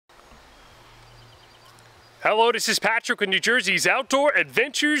Hello, this is Patrick with New Jersey's Outdoor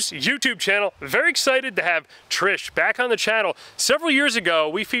Adventures YouTube channel. Very excited to have Trish back on the channel. Several years ago,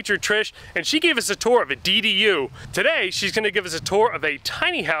 we featured Trish and she gave us a tour of a DDU. Today, she's going to give us a tour of a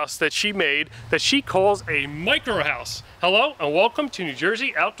tiny house that she made that she calls a micro house. Hello and welcome to New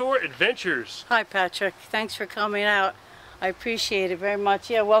Jersey Outdoor Adventures. Hi Patrick, thanks for coming out. I appreciate it very much.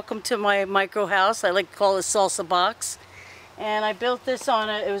 Yeah, welcome to my micro house. I like to call it a salsa box. And I built this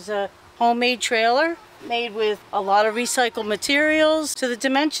on it was a homemade trailer made with a lot of recycled materials. So the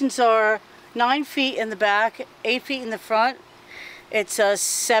dimensions are 9 feet in the back, 8 feet in the front. It's a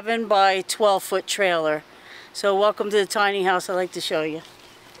 7 by 12 foot trailer. So welcome to the tiny house I'd like to show you.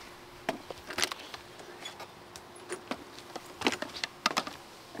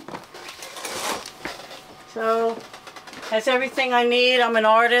 So has everything I need. I'm an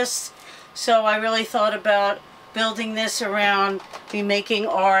artist, so I really thought about building this around me making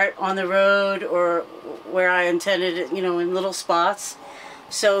art on the road or where I intended it, you know, in little spots.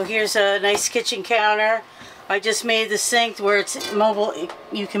 So here's a nice kitchen counter. I just made the sink where it's mobile.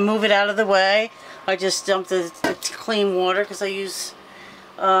 You can move it out of the way. I just dumped the clean water because I use,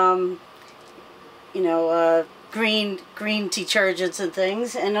 you know, green detergents and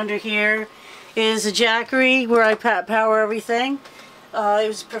things. And under here is a jackery where I power everything. It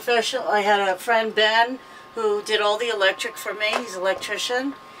was professional. I had a friend, Ben, who did all the electric for me. He's an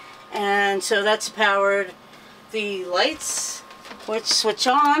electrician. And so that's powered the lights, which switch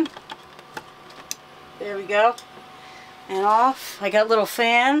on. There we go. And off. I got little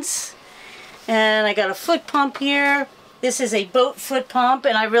fans. And I got a foot pump here. This is a boat foot pump,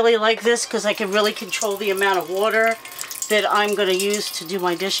 and I really like this because I can really control the amount of water that I'm going to use to do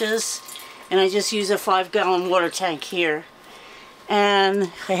my dishes. And I just use a 5-gallon water tank here.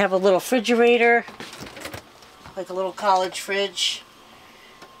 And I have a little refrigerator, like a little college fridge.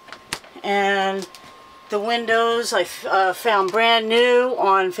 And the windows I found brand new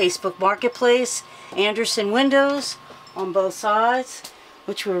on Facebook Marketplace. Anderson windows on both sides,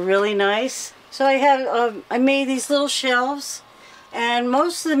 which were really nice. So I have I made these little shelves, and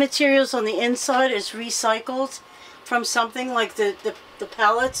most of the materials on the inside is recycled from something like the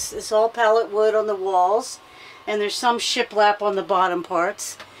pallets. It's all pallet wood on the walls, and there's some shiplap on the bottom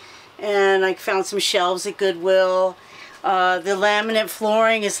parts. And I found some shelves at Goodwill. The laminate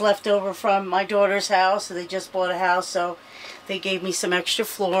flooring is left over from my daughter's house. So they just bought a house, so they gave me some extra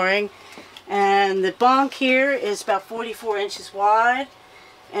flooring. And the bunk here is about 44 inches wide.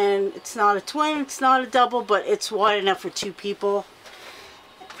 And it's not a twin, it's not a double, but it's wide enough for 2 people.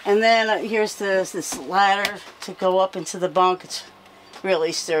 And then here's this ladder to go up into the bunk. It's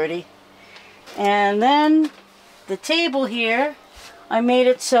really sturdy. And then the table here, I made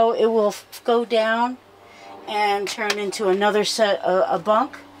it so it will go down and turn into another set, a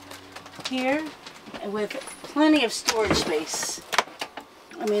bunk here with plenty of storage space.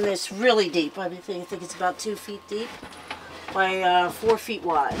 I mean, it's really deep. I think it's about 2 feet deep by 4 feet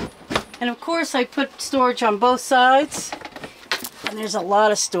wide. And of course I put storage on both sides, and there's a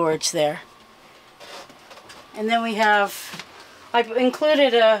lot of storage there. And then we have, I've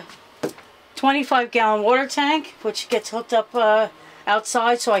included a 25-gallon water tank, which gets hooked up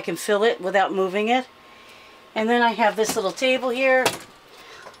outside so I can fill it without moving it. And then I have this little table here.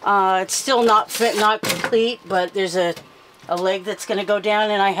 It's still not complete, but there's a leg that's going to go down,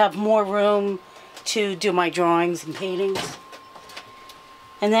 and I have more room to do my drawings and paintings.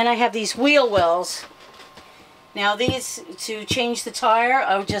 And then I have these wheel wells. Now these, to change the tire,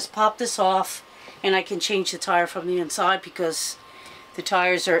 I would just pop this off, and I can change the tire from the inside because the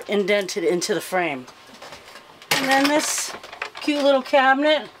tires are indented into the frame. And then this cute little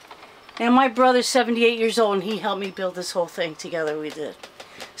cabinet. And my brother's 78 years old, and he helped me build this whole thing together. We did.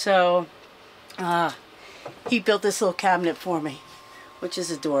 So he built this little cabinet for me, which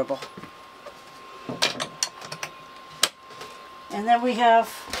is adorable. And then we have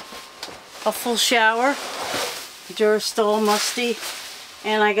a full shower. The door's still musty.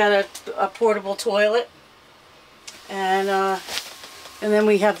 And I got a portable toilet. And then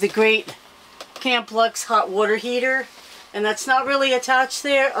we have the great Camp Lux hot water heater. And that's not really attached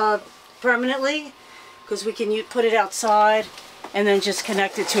there permanently, because we can put it outside and then just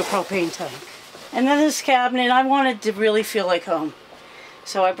connect it to a propane tank. And then this cabinet, I wanted to really feel like home.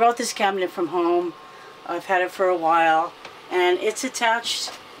 So I brought this cabinet from home. I've had it for a while, and it's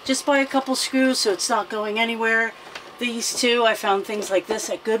attached just by a couple screws, so it's not going anywhere. These two, I found things like this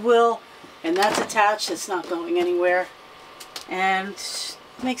at Goodwill, and that's attached, it's not going anywhere. And it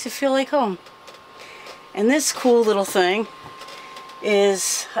makes it feel like home. And this cool little thing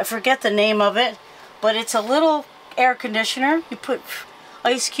is, I forget the name of it, but it's a little air conditioner. You put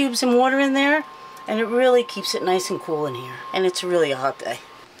ice cubes and water in there, And it really keeps it nice and cool in here. And it's really a hot day.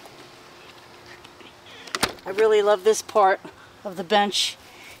 I really love this part of the bench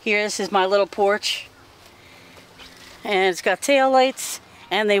here. This is my little porch. And it's got tail lights,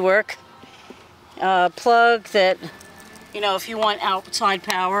 and they work. Plug that, you know, if you want outside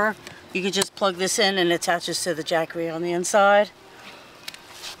power, you could just plug this in and it attaches to the jackery on the inside.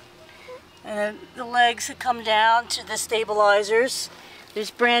 And the legs that come down to the stabilizers. There's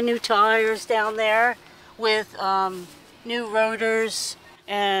brand new tires down there with new rotors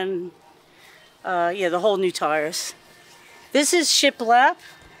and yeah, the whole new tires. This is shiplap,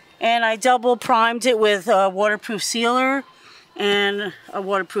 and I double primed it with a waterproof sealer and a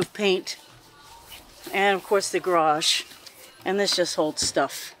waterproof paint. And of course the garage. And this just holds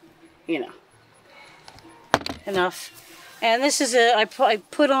stuff, you know. Enough. And this is I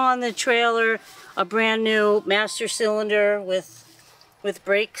put on the trailer a brand new master cylinder with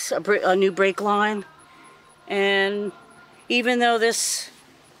brakes, a new brake line. And even though this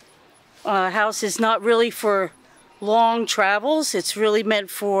house is not really for long travels, it's really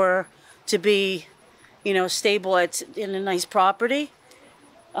meant to be, you know, stable. It's in a nice property.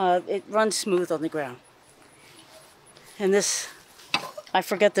 It runs smooth on the ground. And this, I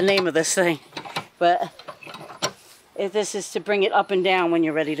forget the name of this thing, but this is to bring it up and down when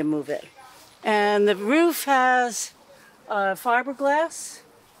you're ready to move it. And the roof has fiberglass,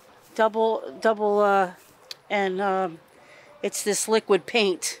 and it's this liquid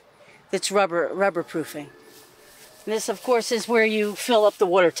paint that's rubber proofing. And this, of course, is where you fill up the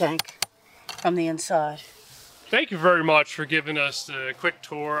water tank from the inside. Thank you very much for giving us a quick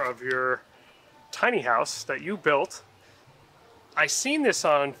tour of your tiny house that you built. I seen this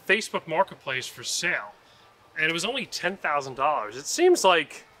on Facebook Marketplace for sale, and it was only $10,000. It seems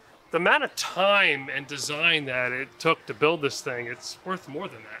like the amount of time and design that it took to build this thing, it's worth more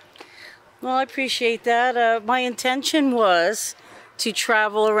than that. Well, I appreciate that. My intention was to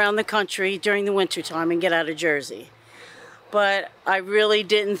travel around the country during the wintertime and get out of Jersey. But I really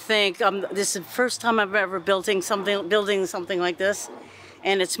didn't think, this is the first time I've ever building something like this,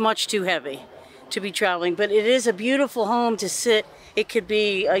 and it's much too heavy to be traveling. But it is a beautiful home to sit. It could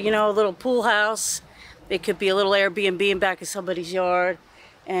be, you know, a little pool house. It could be a little Airbnb in back of somebody's yard.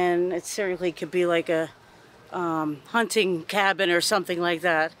 And it certainly could be like a hunting cabin or something like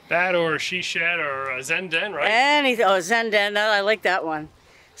that. That or a she shed or a zen den, right? Anything. Oh, zen den. I like that one.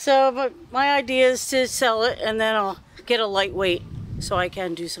 So, but my idea is to sell it, and then I'll get a lightweight so I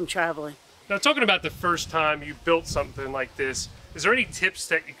can do some traveling. Now, talking about the first time you built something like this, is there any tips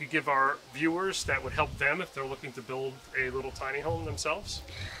that you could give our viewers that would help them if they're looking to build a little tiny home themselves?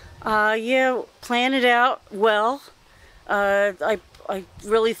 Yeah, plan it out well. I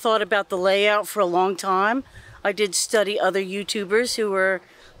really thought about the layout for a long time. I did study other YouTubers who were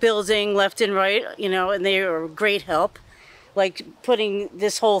building left and right, you know, and they were great help. Like putting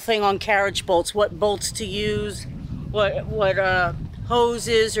this whole thing on carriage bolts, what bolts to use, what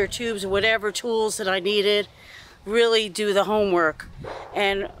hoses or tubes or whatever tools that I needed. Really do the homework.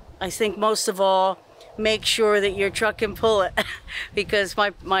 And I think most of all, make sure that your truck can pull it because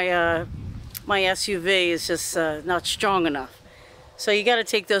my SUV is just not strong enough. So you got to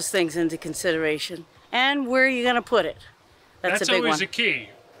take those things into consideration. And where are you going to put it? That's a big one. That's always a key.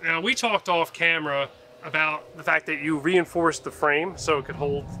 Now, we talked off camera about the fact that you reinforced the frame so it could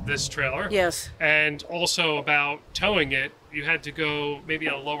hold this trailer. Yes. And also about towing it, you had to go maybe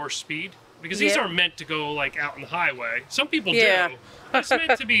at a lower speed because these aren't meant to go like out on the highway. Some people do. It's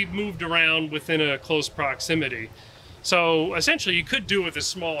meant to be moved around within a close proximity. So essentially you could do it with a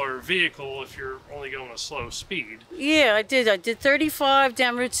smaller vehicle if you're only going a slow speed. Yeah, I did. I did 35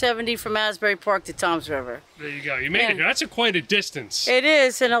 down Route 70 from Asbury Park to Toms River. There you go. You made it. That's quite a distance. It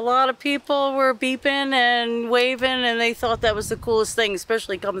is, and a lot of people were beeping and waving, and they thought that was the coolest thing,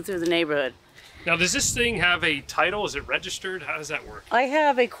 especially coming through the neighborhood. Now, does this thing have a title? Is it registered? How does that work? I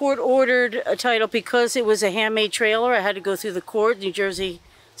have a court-ordered title because it was a handmade trailer. I had to go through the court. New Jersey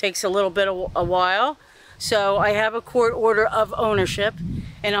takes a little bit of a while. So I have a court order of ownership,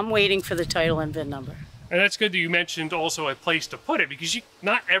 and I'm waiting for the title and VIN number. And that's good that you mentioned also a place to put it, because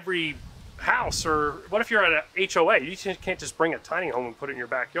not every house, or what if you're at a HOA? You can't just bring a tiny home and put it in your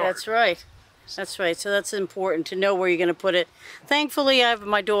backyard. That's right. That's right. So that's important to know where you're going to put it. Thankfully, I have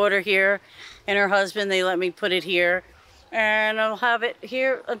my daughter here and her husband. They let me put it here, and I'll have it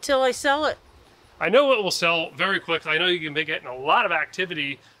here until I sell it. I know it will sell very quickly. I know you can be getting a lot of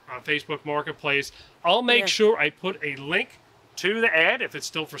activity on Facebook Marketplace. I'll make sure I put a link to the ad if it's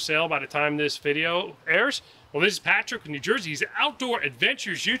still for sale by the time this video airs. Well, this is Patrick with New Jersey's Outdoor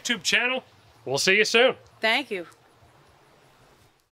Adventures YouTube channel. We'll see you soon. Thank you.